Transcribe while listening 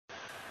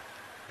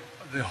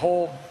the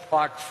whole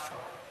block,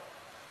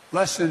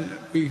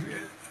 a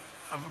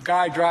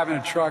guy driving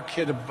a truck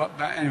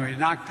anyway,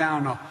 knocked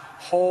down a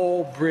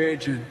whole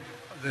bridge and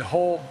the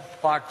whole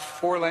block,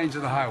 4 lanes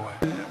of the highway.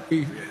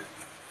 We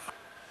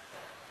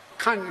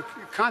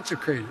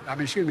consecrated.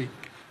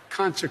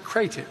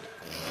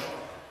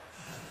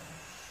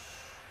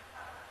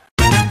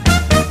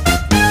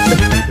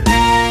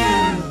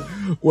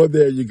 Well,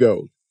 there you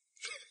go.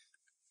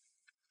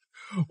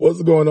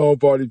 What's going on,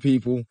 party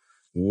people?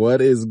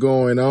 What is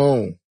going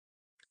on?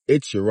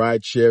 It's your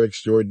rideshare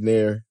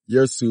extraordinaire,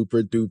 your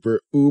super duper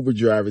Uber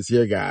drivers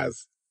here,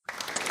 guys.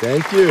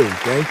 Thank you.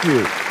 Thank you.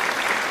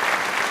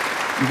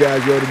 You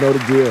guys, you already know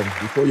the deal.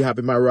 Before you hop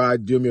in my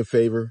ride, do me a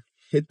favor.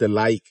 Hit the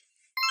like.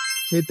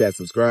 Hit that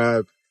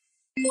subscribe.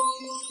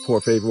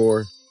 Por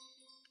favor.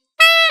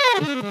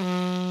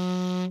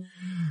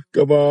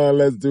 Come on,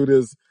 let's do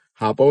this.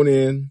 Hop on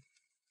in.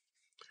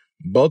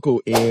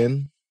 Buckle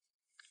in.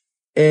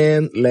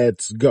 And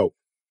let's go.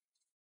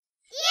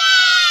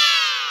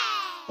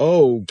 Yeah!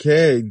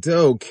 Okay.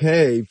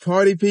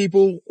 Party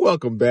people,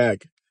 welcome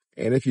back.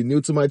 And if you're new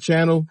to my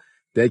channel,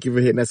 thank you for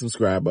hitting that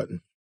subscribe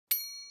button.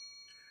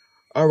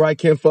 All right,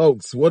 Ken,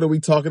 folks, what are we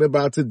talking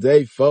about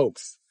today,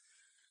 folks?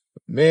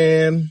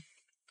 Man,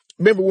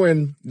 remember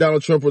when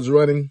Donald Trump was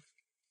running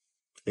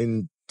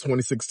in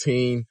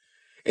 2016?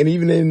 And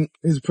even in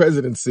his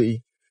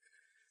presidency,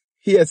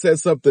 he had said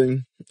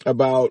something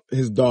about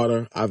his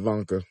daughter,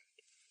 Ivanka.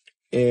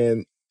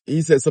 And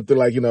he said something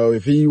like,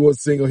 if he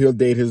was single, he'll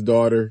date his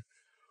daughter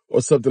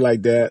or something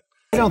like that.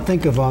 I don't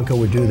think Ivanka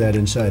would do that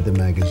inside the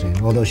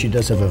magazine, although she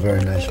does have a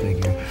very nice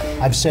figure.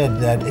 I've said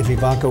that if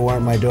Ivanka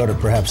weren't my daughter,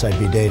 perhaps I'd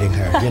be dating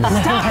her. Stop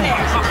it!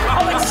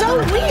 Oh, it's so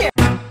weird.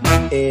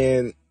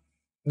 And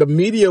the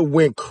media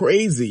went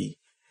crazy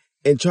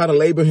and tried to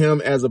label him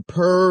as a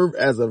perv,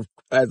 as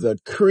a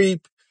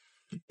creep.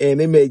 And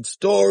they made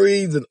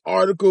stories and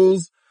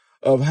articles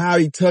of how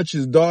he touched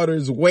his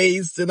daughter's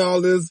waist and all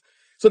this.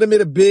 So they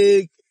made a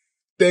big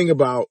thing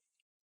about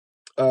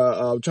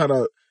trying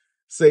to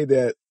say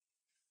that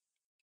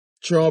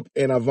Trump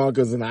and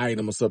Ivanka's an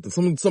item or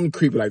something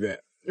creepy like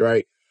that,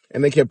 right?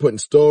 And they kept putting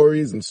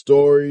stories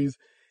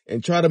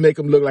and try to make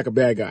him look like a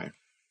bad guy.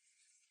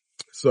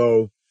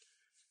 So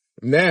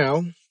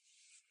now,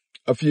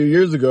 a few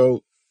years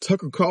ago,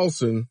 Tucker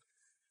Carlson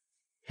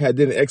did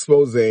an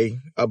expose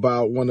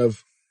about one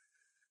of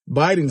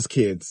Biden's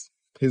kids,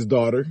 his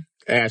daughter,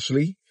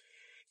 Ashley.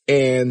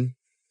 And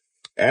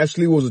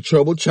Ashley was a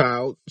troubled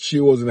child. She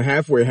was in a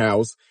halfway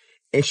house,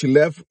 and she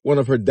left one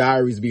of her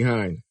diaries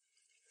behind.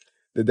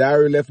 The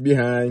diary left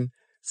behind.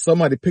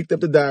 Somebody picked up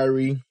the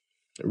diary,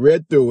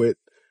 read through it,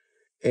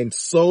 and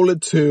sold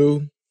it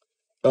to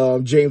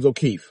James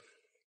O'Keefe,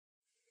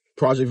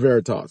 Project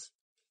Veritas.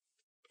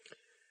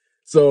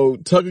 So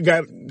Tucker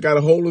got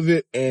a hold of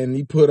it, and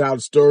he put out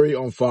a story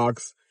on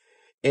Fox.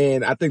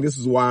 And I think this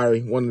is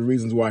one of the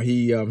reasons why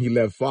he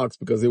left Fox,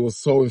 because it was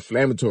so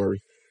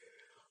inflammatory.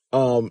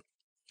 The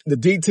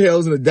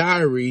details in the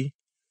diary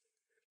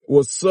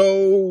was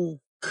so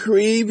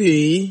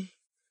creepy.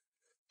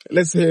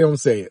 Let's hear him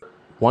say it.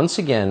 Once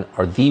again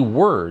are the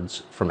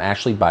words from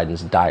Ashley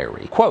Biden's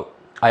diary. Quote,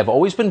 "I have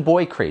always been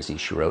boy crazy,"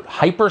 she wrote,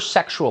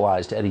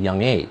 "hypersexualized at a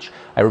young age.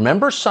 I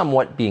remember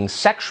somewhat being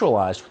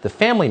sexualized with a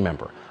family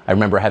member. I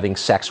remember having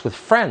sex with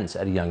friends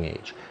at a young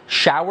age.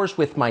 Showers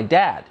with my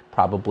dad,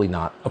 probably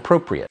not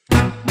appropriate."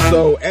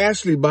 So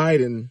Ashley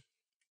Biden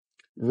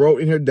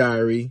wrote in her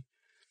diary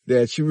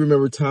that she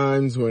remembered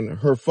times when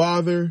her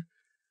father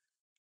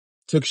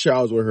took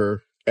showers with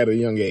her at a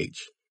young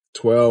age,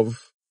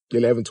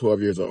 11,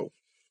 12 years old.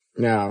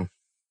 Now.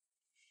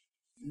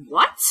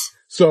 What?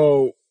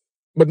 So,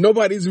 but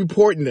nobody's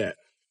reporting that.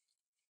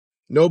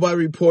 Nobody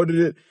reported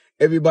it.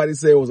 Everybody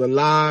said it was a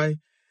lie.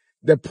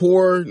 That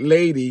poor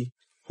lady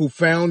who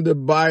found the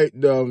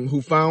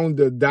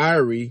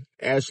diary,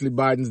 Ashley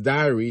Biden's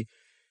diary,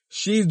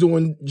 she's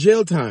doing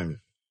jail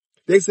time.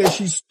 They say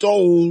she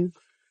stole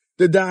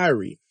the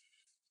diary.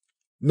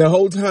 The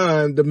whole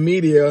time, the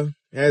media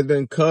has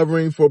been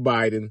covering for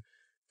Biden,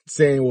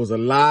 saying it was a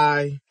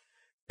lie.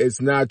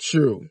 It's not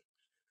true.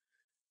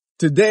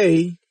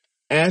 Today,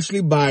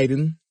 Ashley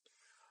Biden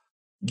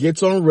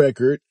gets on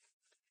record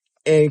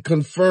and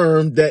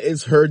confirmed that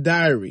it's her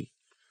diary.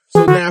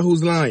 So now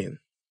who's lying?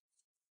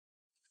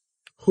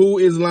 Who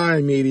is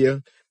lying,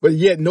 media? But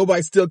yet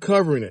nobody's still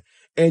covering it.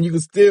 And you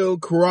can still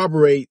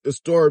corroborate the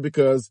story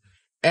because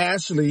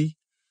Ashley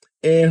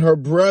and her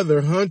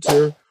brother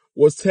Hunter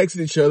was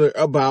texting each other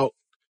about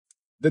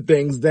the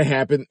things that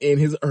happened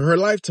in her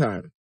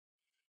lifetime.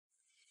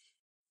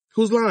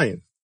 Who's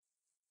lying?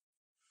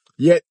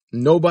 Yet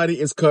nobody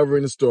is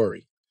covering the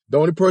story. The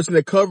only person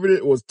that covered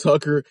it was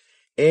Tucker.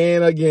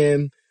 And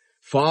again,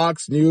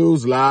 Fox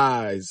News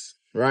lies,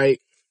 right?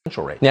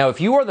 Now,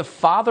 if you are the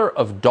father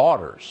of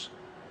daughters,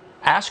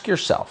 ask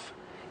yourself,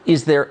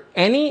 is there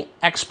any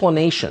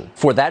explanation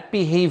for that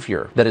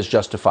behavior that is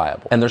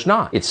justifiable? And there's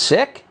not. It's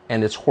sick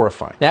and it's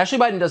horrifying. Now, Ashley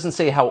Biden doesn't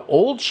say how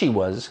old she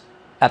was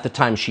at the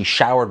time she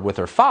showered with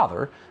her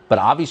father, but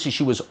obviously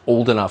she was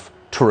old enough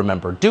to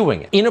remember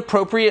doing it.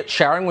 Inappropriate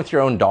sharing with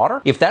your own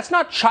daughter? If that's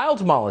not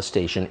child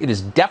molestation, it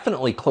is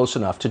definitely close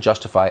enough to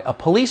justify a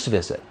police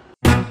visit.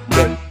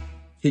 But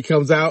he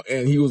comes out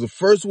and he was the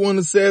first one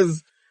that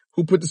says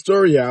who put the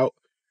story out,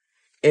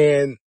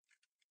 and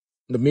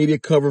the media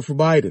cover for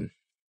Biden.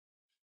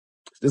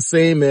 It's the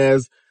same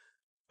as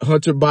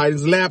Hunter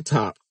Biden's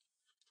laptop.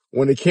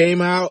 When it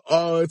came out,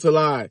 oh, it's a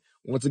lie.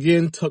 Once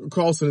again, Tucker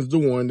Carlson is the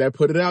one that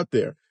put it out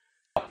there.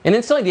 And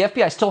incidentally, the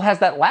FBI still has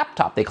that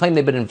laptop. They claim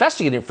they've been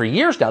investigating it for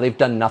years now. They've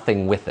done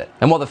nothing with it.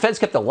 And while the feds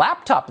kept the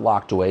laptop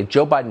locked away,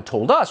 Joe Biden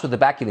told us, with the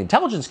backing of the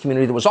intelligence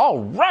community, that it was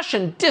all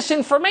Russian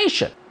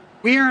disinformation.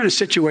 We are in a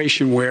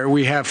situation where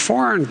we have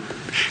foreign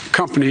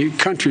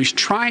countries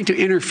trying to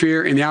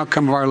interfere in the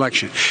outcome of our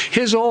election.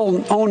 His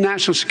own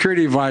national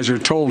security advisor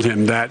told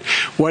him that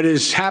what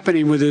is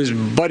happening with his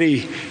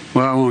buddy,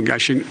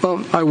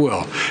 I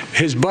will.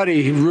 His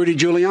buddy, Rudy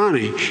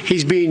Giuliani,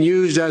 he's being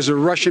used as a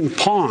Russian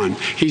pawn.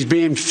 He's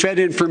being fed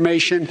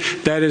information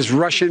that is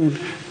Russian,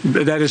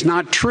 that is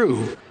not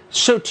true.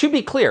 So to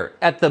be clear,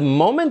 at the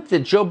moment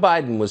that Joe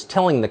Biden was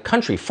telling the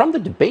country from the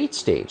debate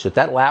stage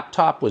that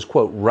laptop was,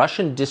 quote,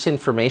 Russian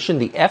disinformation,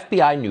 the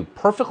FBI knew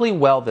perfectly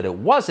well that it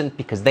wasn't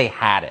because they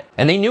had it.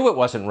 And they knew it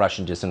wasn't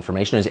Russian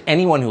disinformation, as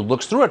anyone who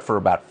looks through it for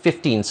about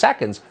 15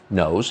 seconds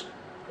knows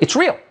it's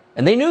real.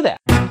 And they knew that.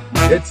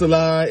 It's a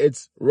lie.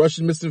 It's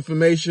Russian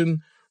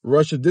misinformation,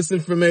 Russian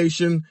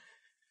disinformation.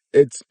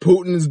 It's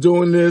Putin is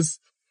doing this.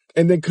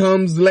 And then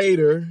comes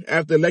later,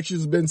 after the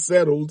election's been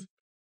settled,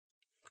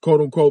 quote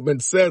unquote,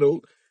 been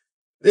settled,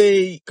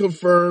 they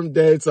confirmed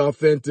that it's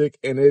authentic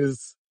and it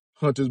is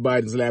Hunter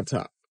Biden's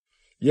laptop.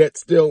 Yet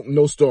still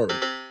no story.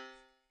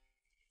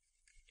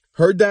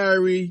 Her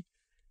diary,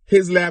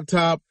 his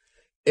laptop,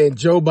 and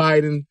Joe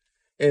Biden,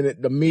 and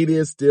the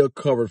media still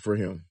covered for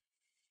him.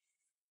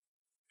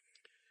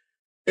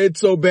 It's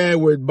so bad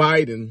with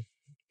Biden.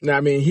 Now,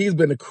 I mean, he's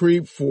been a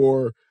creep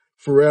for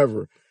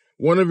forever.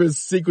 One of his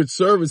secret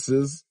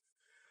services,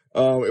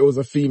 it was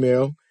a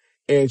female,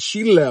 and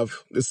she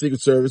left the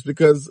Secret Service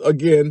because,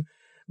 again,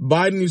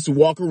 Biden used to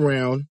walk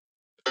around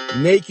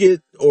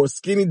naked or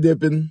skinny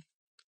dipping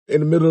in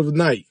the middle of the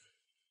night.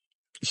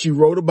 She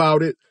wrote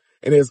about it,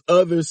 and as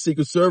other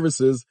Secret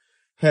Services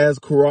has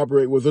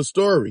corroborated with her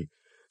story.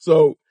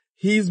 So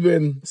he's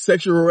been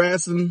sexual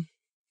harassing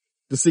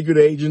the secret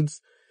agents.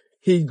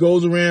 He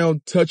goes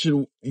around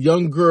touching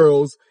young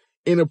girls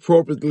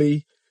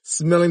inappropriately,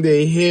 smelling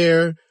their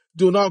hair,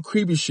 doing all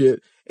creepy shit,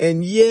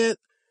 and yet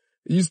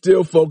you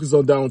still focus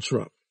on Donald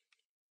Trump.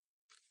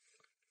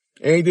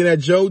 Anything that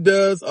Joe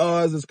does,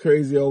 oh, it's this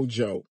crazy old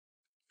Joe.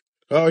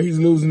 Oh, he's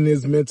losing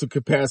his mental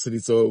capacity,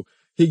 so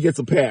he gets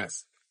a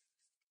pass.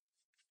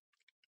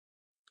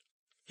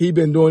 He's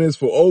been doing this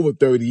for over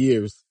 30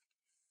 years.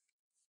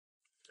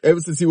 Ever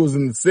since he was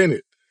in the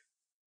Senate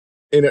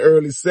in the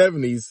early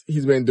 70s,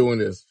 he's been doing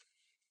this.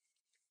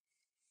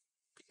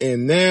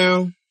 And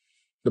now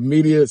the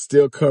media is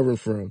still covering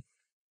for him.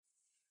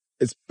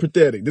 It's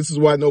pathetic. This is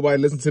why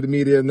nobody listens to the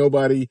media.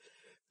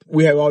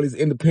 We have all these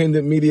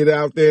independent media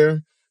out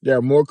there that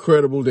are more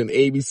credible than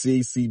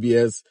ABC,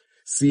 CBS,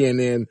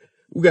 CNN.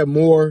 We got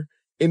more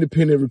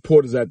independent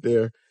reporters out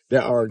there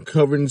that are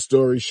uncovering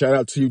stories. Shout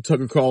out to you,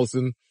 Tucker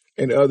Carlson,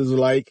 and others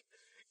alike.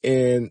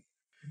 And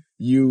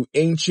you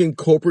ancient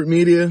corporate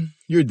media,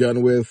 you're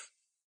done with.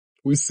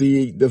 We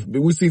see through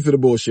the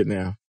bullshit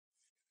now.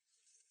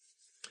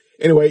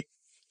 Anyway,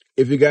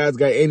 if you guys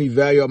got any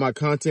value on my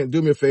content,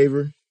 do me a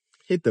favor.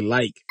 Hit the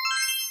like.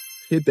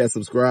 Hit that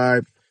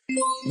subscribe.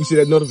 You see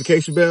that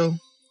notification bell?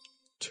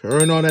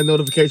 Turn on that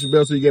notification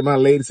bell so you get my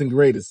latest and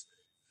greatest.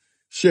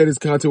 Share this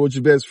content with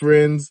your best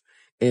friends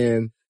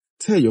and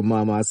tell your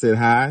mama I said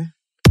hi.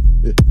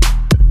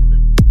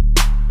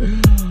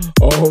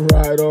 All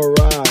right.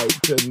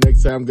 Till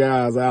next time,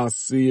 guys, I'll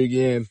see you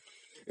again.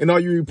 And all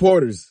you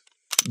reporters,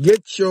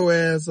 get your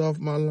ass off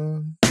my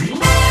lawn.